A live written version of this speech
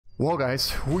Well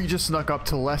guys, we just snuck up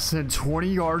to less than 20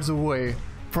 yards away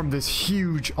from this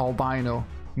huge albino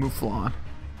Mouflon.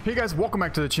 Hey guys, welcome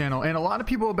back to the channel. And a lot of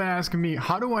people have been asking me,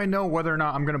 how do I know whether or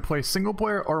not I'm going to play single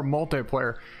player or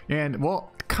multiplayer? And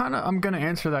well, I'm going to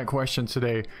answer that question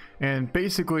today. And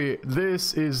basically,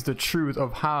 this is the truth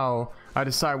of how I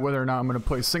decide whether or not I'm going to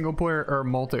play single player or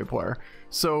multiplayer.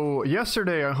 So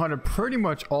yesterday I hunted pretty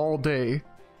much all day.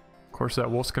 Of course, that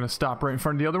wolf's going to stop right in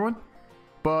front of the other one.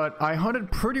 But I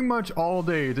hunted pretty much all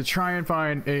day to try and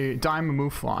find a diamond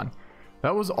Mouflon.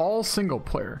 That was all single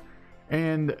player.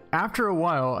 And after a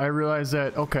while, I realized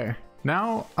that, okay,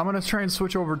 now I'm going to try and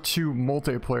switch over to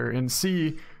multiplayer and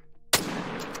see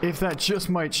if that just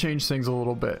might change things a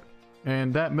little bit.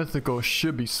 And that mythical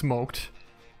should be smoked.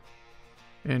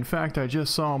 In fact, I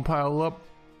just saw him pile up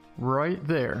right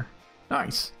there.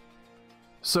 Nice.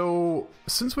 So,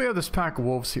 since we have this pack of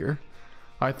wolves here,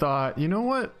 I thought, you know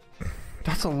what?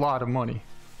 That's a lot of money.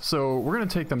 So we're going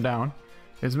to take them down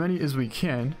as many as we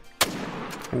can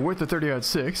with the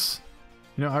 30-06.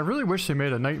 You know, I really wish they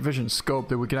made a night vision scope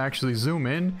that we could actually zoom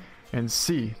in and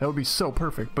see. That would be so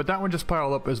perfect. But that one just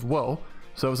piled up as well.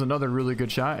 So that was another really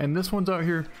good shot. And this one's out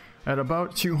here at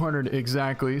about 200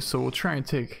 exactly. So we'll try and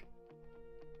take...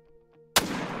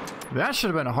 That should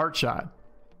have been a heart shot.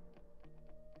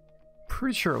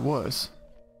 Pretty sure it was.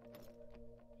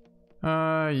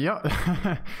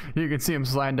 Yeah. You can see him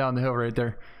sliding down the hill right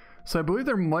there. So I believe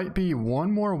there might be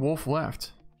one more wolf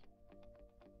left.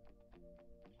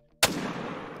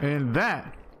 And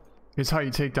that is how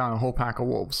you take down a whole pack of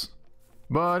wolves.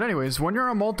 But anyways, when you're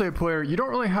on multiplayer, you don't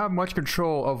really have much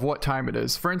control of what time it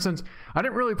is. For instance, I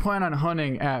didn't really plan on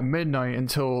hunting at midnight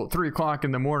until 3 o'clock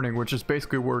in the morning, which is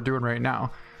basically what we're doing right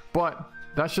now. But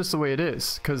that's just the way it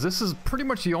is, because this is pretty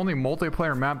much the only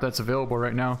multiplayer map that's available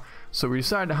right now. So we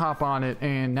decided to hop on it,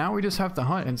 and now we just have to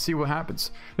hunt and see what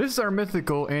happens. This is our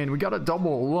mythical, and we got a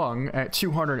double lung at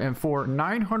 204,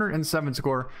 907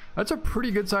 score. That's a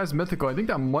pretty good sized mythical. I think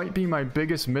that might be my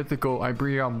biggest mythical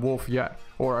Ibuypower wolf yet,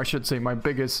 or I should say my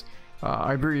biggest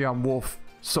Ibuypower wolf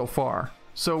so far.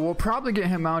 So we'll probably get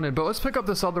him mounted, but let's pick up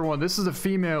this other one. This is a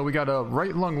female. We got a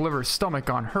right lung, liver, stomach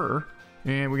on her,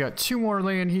 and we got 2 more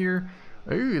laying here.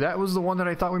 Ooh, that was the one that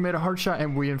I thought we made a heart shot,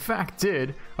 and we in fact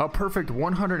did. A perfect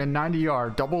 190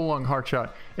 yard double lung heart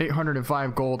shot,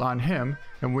 805 gold on him.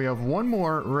 And we have one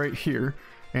more right here,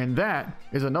 and that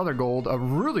is another gold, a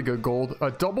really good gold,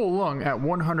 a double lung at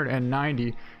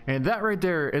 190. And that right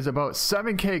there is about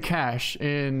 7k cash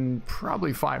in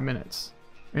probably 5 minutes.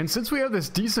 And since we have this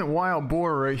decent wild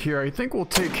boar right here, I think we'll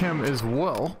take him as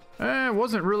well. It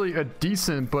wasn't really a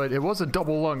decent, but it was a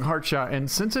double lung heart shot, and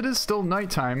since it is still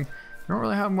nighttime, we don't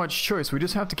really have much choice. We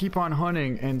just have to keep on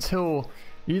hunting until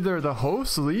either the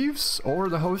host leaves or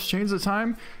the host changes the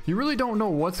time. You really don't know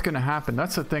what's going to happen.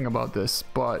 That's the thing about this.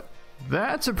 But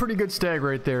that's a pretty good stag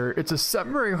right there. It's a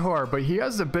 7 very hard, but he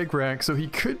has a big rack, so he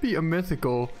could be a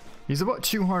mythical. He's about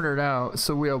 200 out,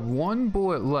 so we have 1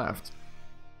 bullet left.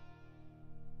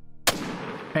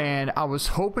 And I was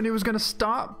hoping he was going to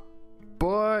stop,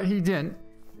 but he didn't.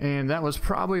 And that was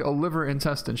probably a liver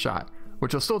intestine shot,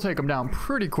 which will still take him down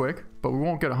pretty quick, but we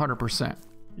won't get 100%.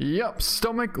 Yep,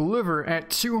 stomach, liver at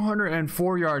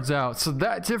 204 yards out. So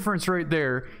that difference right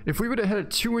there, if we would have hit it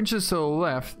 2 inches to the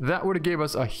left, that would have gave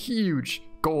us a huge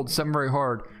gold 7 very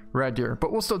hard red deer.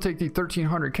 But we'll still take the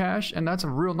 1300 cash, and that's a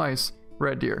real nice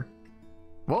red deer.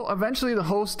 Well, eventually the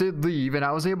host did leave, and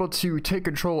I was able to take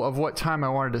control of what time I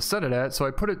wanted to set it at. So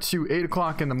I put it to 8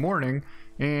 o'clock in the morning,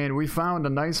 and we found a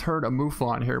nice herd of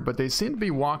Mouflon here, but they seem to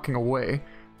be walking away.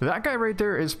 That guy right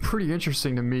there is pretty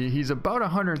interesting to me. He's about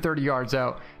 130 yards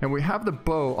out, and we have the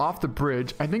bow off the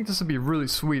bridge. I think this would be really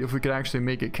sweet if we could actually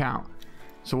make it count.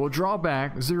 So we'll draw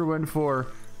back, zero in for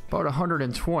about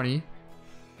 120,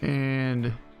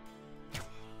 and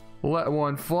let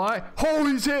one fly. Oh,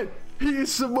 he's hit! He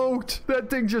is smoked!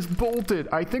 That thing just bolted.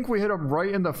 I think we hit him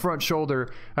right in the front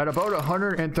shoulder at about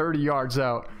 130 yards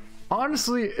out.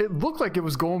 Honestly, it looked like it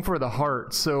was going for the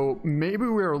heart, so maybe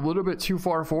we were a little bit too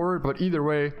far forward, but either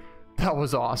way, that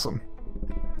was awesome.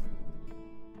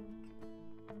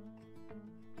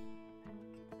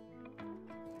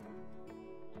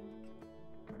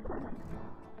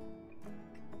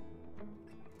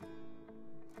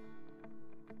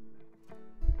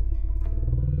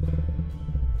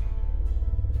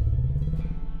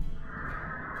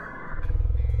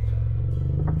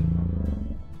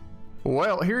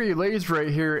 Well, here he lays right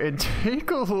here, and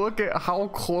take a look at how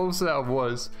close that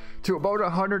was to about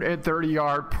 130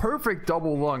 yard perfect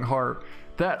double lung heart.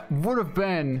 That would have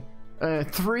been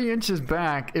 3 inches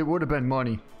back. It would have been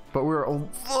money. but we were a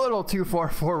little too far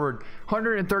forward.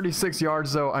 136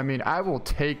 yards though. I mean, I will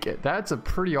take it. That's a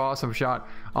pretty awesome shot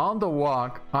on the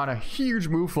walk on a huge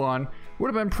Mouflon. Would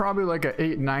have been probably like a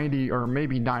 890 or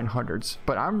maybe 900s,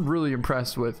 but I'm really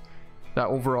impressed with that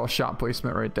overall shot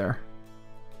placement right there.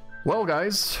 Well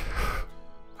guys,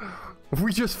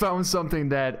 we just found something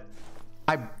that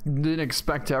I didn't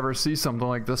expect to ever see something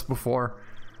like this before.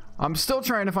 I'm still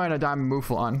trying to find a diamond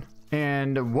Mouflon,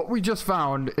 and what we just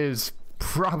found is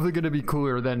probably going to be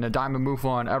cooler than a diamond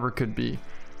Mouflon ever could be.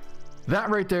 That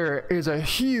right there is a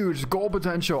huge gold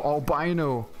potential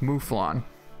albino Mouflon.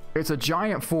 It's a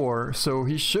giant 4, so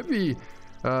he should be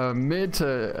mid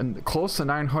to close to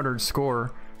 900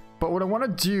 score. But what I want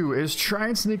to do is try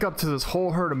and sneak up to this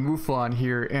whole herd of Mouflon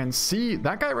here and see.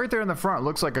 That guy right there in the front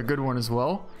looks like a good one as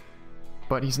well,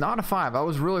 but he's not a 5. I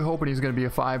was really hoping he's going to be a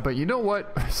 5, but you know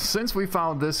what? Since we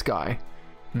found this guy,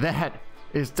 that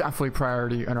is definitely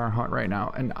priority in our hunt right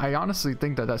now, and I honestly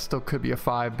think that still could be a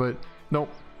 5, but nope,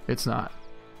 it's not.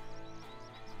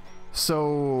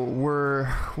 So we're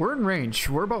in range.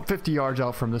 We're about 50 yards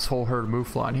out from this whole herd of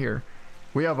Mouflon here.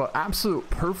 We have an absolute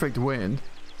perfect wind.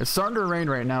 It's starting to rain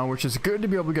right now, which is good to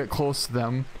be able to get close to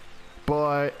them,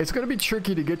 but it's going to be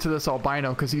tricky to get to this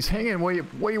albino because he's hanging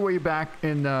way back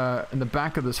in the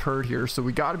back of this herd here. So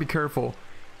we got to be careful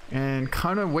and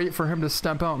kind of wait for him to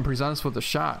step out and present us with a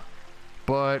shot.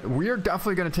 But we are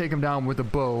definitely going to take him down with a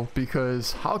bow,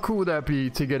 because how cool would that be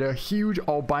to get a huge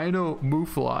albino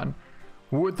Mouflon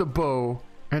with the bow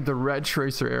and the red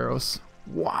tracer arrows?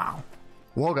 Wow.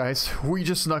 Well guys, we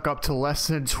just snuck up to less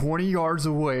than 20 yards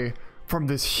away from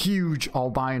this huge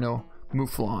albino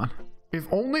Mouflon.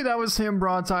 If only that was him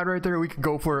broadside right there, we could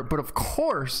go for it. But of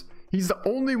course, he's the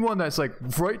only one that's like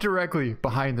right directly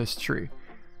behind this tree.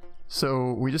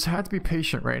 So we just have to be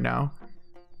patient right now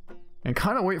and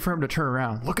kind of wait for him to turn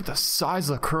around. Look at the size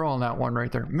of the curl on that one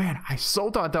right there. Man, I so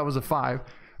thought that was a 5,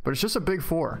 but it's just a big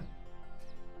 4.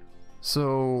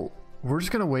 So we're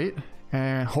just gonna wait,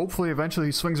 and hopefully eventually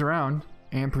he swings around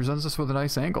and presents us with a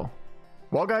nice angle.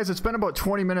 Well guys, it's been about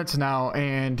 20 minutes now,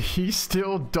 and he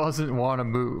still doesn't want to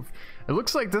move. It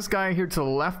looks like this guy here to the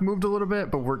left moved a little bit,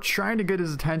 but we're trying to get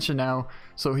his attention now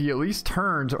so he at least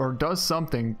turns or does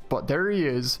something. But there he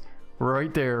is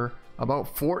right there,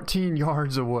 about 14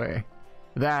 yards away.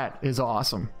 That is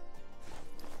awesome.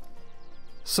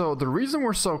 So the reason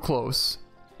we're so close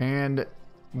and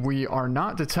we are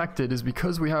not detected is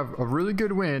because we have a really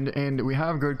good wind and we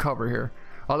have good cover here.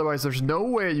 Otherwise, there's no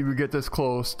way you would get this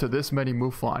close to this many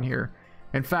Mouflon here.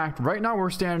 In fact, right now we're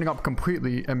standing up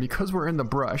completely, and because we're in the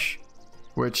brush,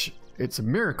 which it's a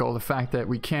miracle, the fact that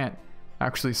we can't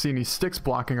actually see any sticks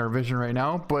blocking our vision right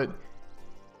now, but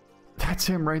that's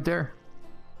him right there.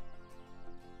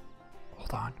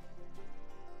 Hold on.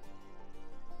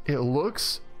 It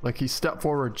looks like he stepped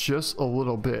forward just a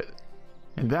little bit,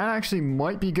 and that actually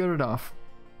might be good enough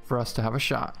for us to have a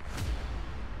shot.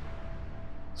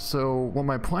 So what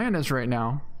my plan is right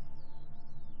now,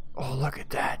 oh look at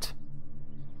that.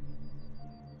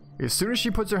 As soon as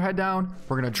she puts her head down,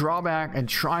 we're gonna draw back and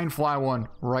try and fly one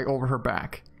right over her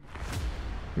back.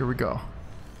 Here we go.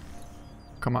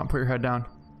 Come on, put your head down.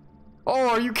 Oh,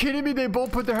 are you kidding me? They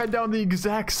both put their head down the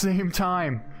exact same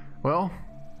time. Well,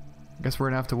 I guess we're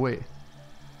gonna have to wait.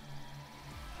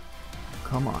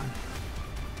 Come on.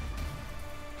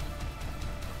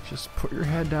 Just put your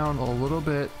head down a little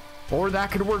bit. Or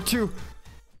that could work too.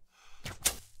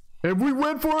 And we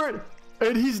went for it.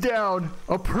 And he's down.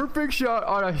 A perfect shot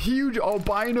on a huge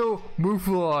albino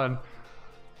Mouflon.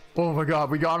 Oh my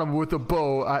god, we got him with a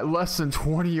bow at less than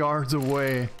 20 yards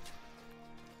away.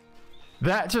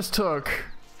 That just took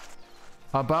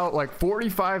about like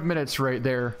 45 minutes right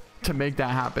there to make that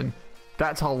happen.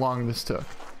 That's how long this took.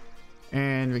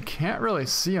 And we can't really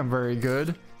see him very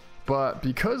good, but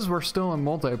because we're still in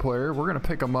multiplayer, we're gonna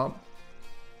pick him up.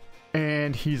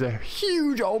 And he's a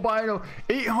huge albino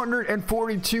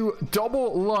 842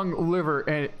 double lung liver,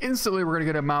 and instantly we're gonna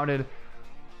get him mounted.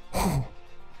 Oh.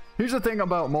 Here's the thing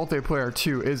about multiplayer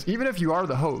too, is even if you are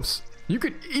the host, you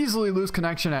could easily lose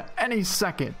connection at any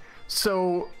second.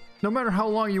 So no matter how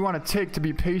long you want to take to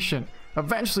be patient,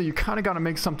 eventually you kind of got to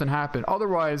make something happen.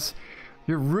 Otherwise,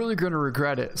 you're really going to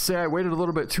regret it. Say I waited a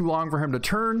little bit too long for him to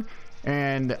turn,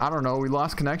 and I don't know, we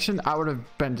lost connection. I would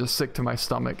have been just sick to my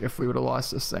stomach if we would have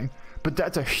lost this thing. But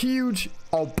that's a huge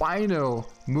albino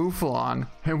Mouflon,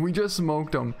 and we just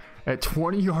smoked him at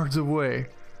 20 yards away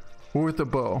with a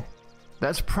bow.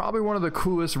 That's probably one of the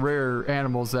coolest rare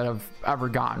animals that I've ever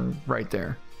gotten right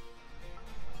there.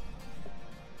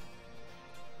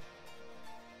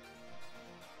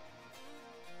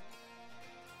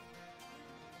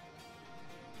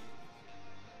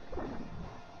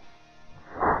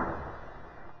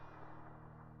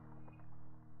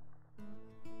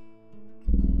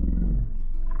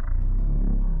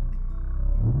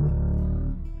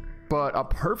 but a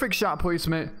perfect shot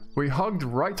placement. We hugged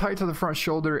right tight to the front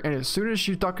shoulder, and as soon as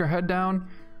she stuck her head down,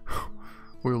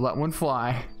 we let one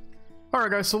fly.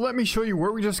 Alright guys, so let me show you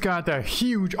where we just got that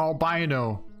huge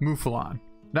albino Mouflon.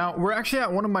 Now, we're actually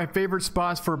at one of my favorite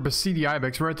spots for Bacidi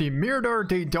Ibex. We're at the Mirador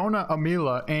de Dona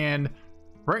Amila, and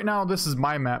right now this is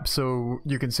my map, so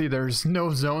you can see there's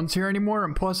no zones here anymore,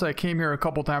 and plus I came here a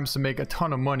couple times to make a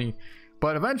ton of money.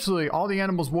 But eventually, all the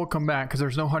animals will come back because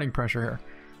there's no hunting pressure here.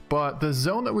 But the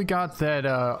zone that we got that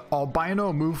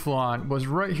albino Mouflon was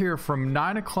right here from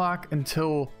 9 o'clock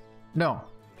until... No,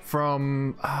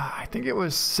 from I think it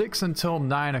was 6 until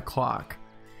 9 o'clock.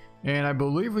 And I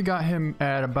believe we got him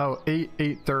at about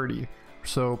 8:30.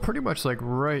 So pretty much like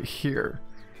right here.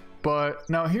 But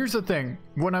now here's the thing.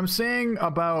 When I'm saying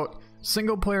about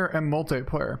single player and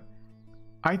multiplayer,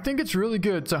 I think it's really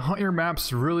good to hunt your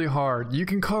maps really hard. You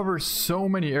can cover so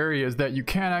many areas that you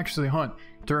can't actually hunt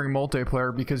during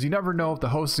multiplayer because you never know if the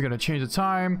host is going to change the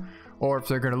time or if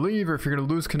they're going to leave or if you're going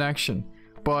to lose connection.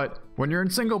 But when you're in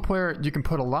single player, you can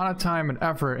put a lot of time and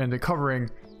effort into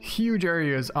covering huge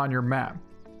areas on your map.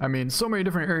 I mean, so many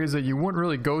different areas that you wouldn't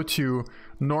really go to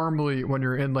normally when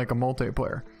you're in like a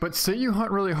multiplayer. But say you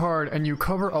hunt really hard and you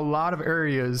cover a lot of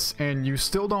areas and you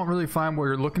still don't really find what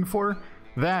you're looking for,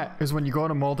 that is when you go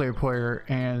to multiplayer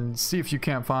and see if you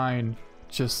can't find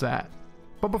just that.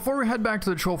 But before we head back to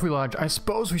the trophy lodge, I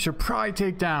suppose we should probably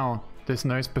take down this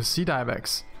nice Bacidi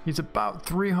Ibex. He's about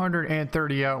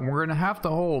 330 out, and we're gonna have to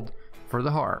hold for the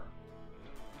heart.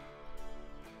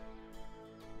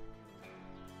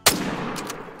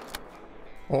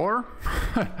 Or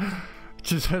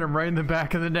just hit him right in the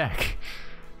back of the neck,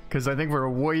 because I think we're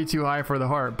way too high for the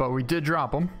heart, but we did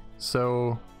drop him,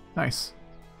 so nice.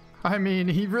 I mean,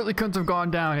 he really couldn't have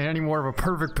gone down in any more of a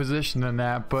perfect position than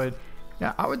that, but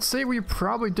yeah, I would say we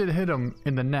probably did hit him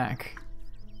in the neck.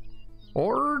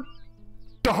 Or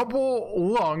double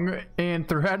lung and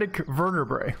thoracic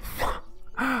vertebrae.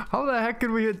 How the heck could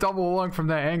we hit double lung from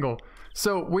that angle?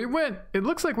 So we went, it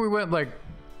looks like we went like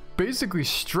basically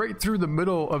straight through the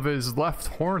middle of his left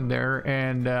horn there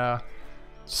and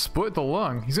split the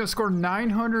lung. He's gonna score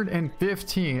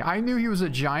 915. I knew he was a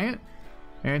giant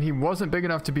and he wasn't big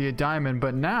enough to be a diamond,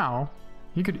 but now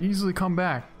he could easily come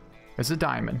back as a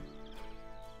diamond.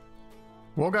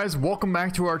 Well guys, welcome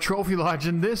back to our trophy lodge,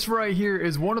 and this right here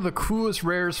is one of the coolest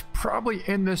rares probably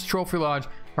in this trophy lodge,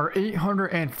 our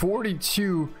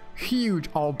 842 huge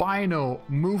albino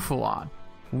Mouflon.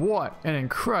 What an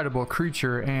incredible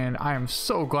creature, and I am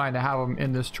so glad to have him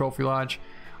in this trophy lodge.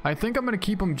 I think I'm going to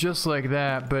keep him just like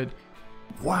that, but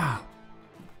wow.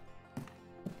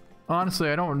 Honestly,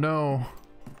 I don't know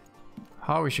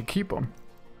how we should keep him.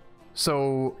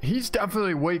 So he's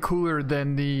definitely way cooler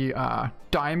than the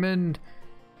diamond,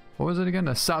 what was it again,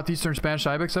 the southeastern Spanish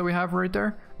ibex that we have right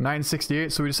there,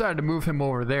 968. So we decided to move him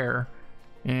over there,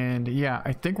 and yeah,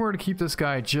 I think we're gonna keep this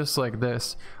guy just like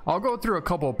this. I'll go through a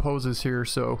couple of poses here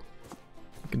so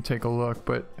you can take a look,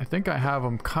 but I think I have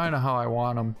him kind of how I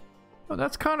want him. Oh,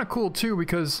 that's kind of cool too,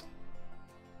 because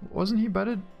wasn't he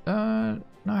bedded? No,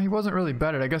 he wasn't really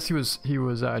bedded. I guess he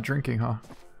was drinking, huh?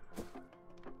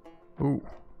 Ooh,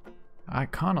 I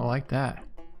kind of like that.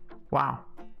 Wow,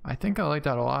 I think I like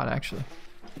that a lot actually.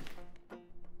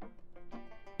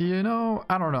 You know,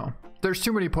 I don't know. There's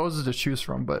too many poses to choose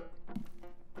from, but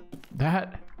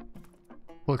that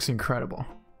looks incredible.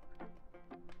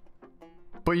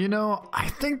 But you know, I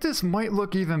think this might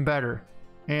look even better.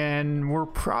 And we're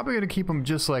probably going to keep him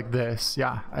just like this.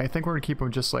 Yeah, I think we're going to keep him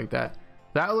just like that.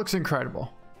 That looks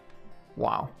incredible.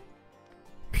 Wow.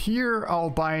 Pure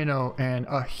albino and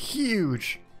a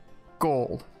huge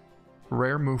gold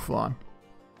rare Mouflon.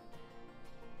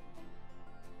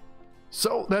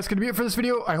 So that's going to be it for this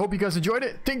video. I hope you guys enjoyed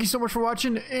it. Thank you so much for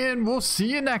watching, and we'll see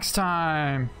you next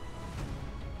time.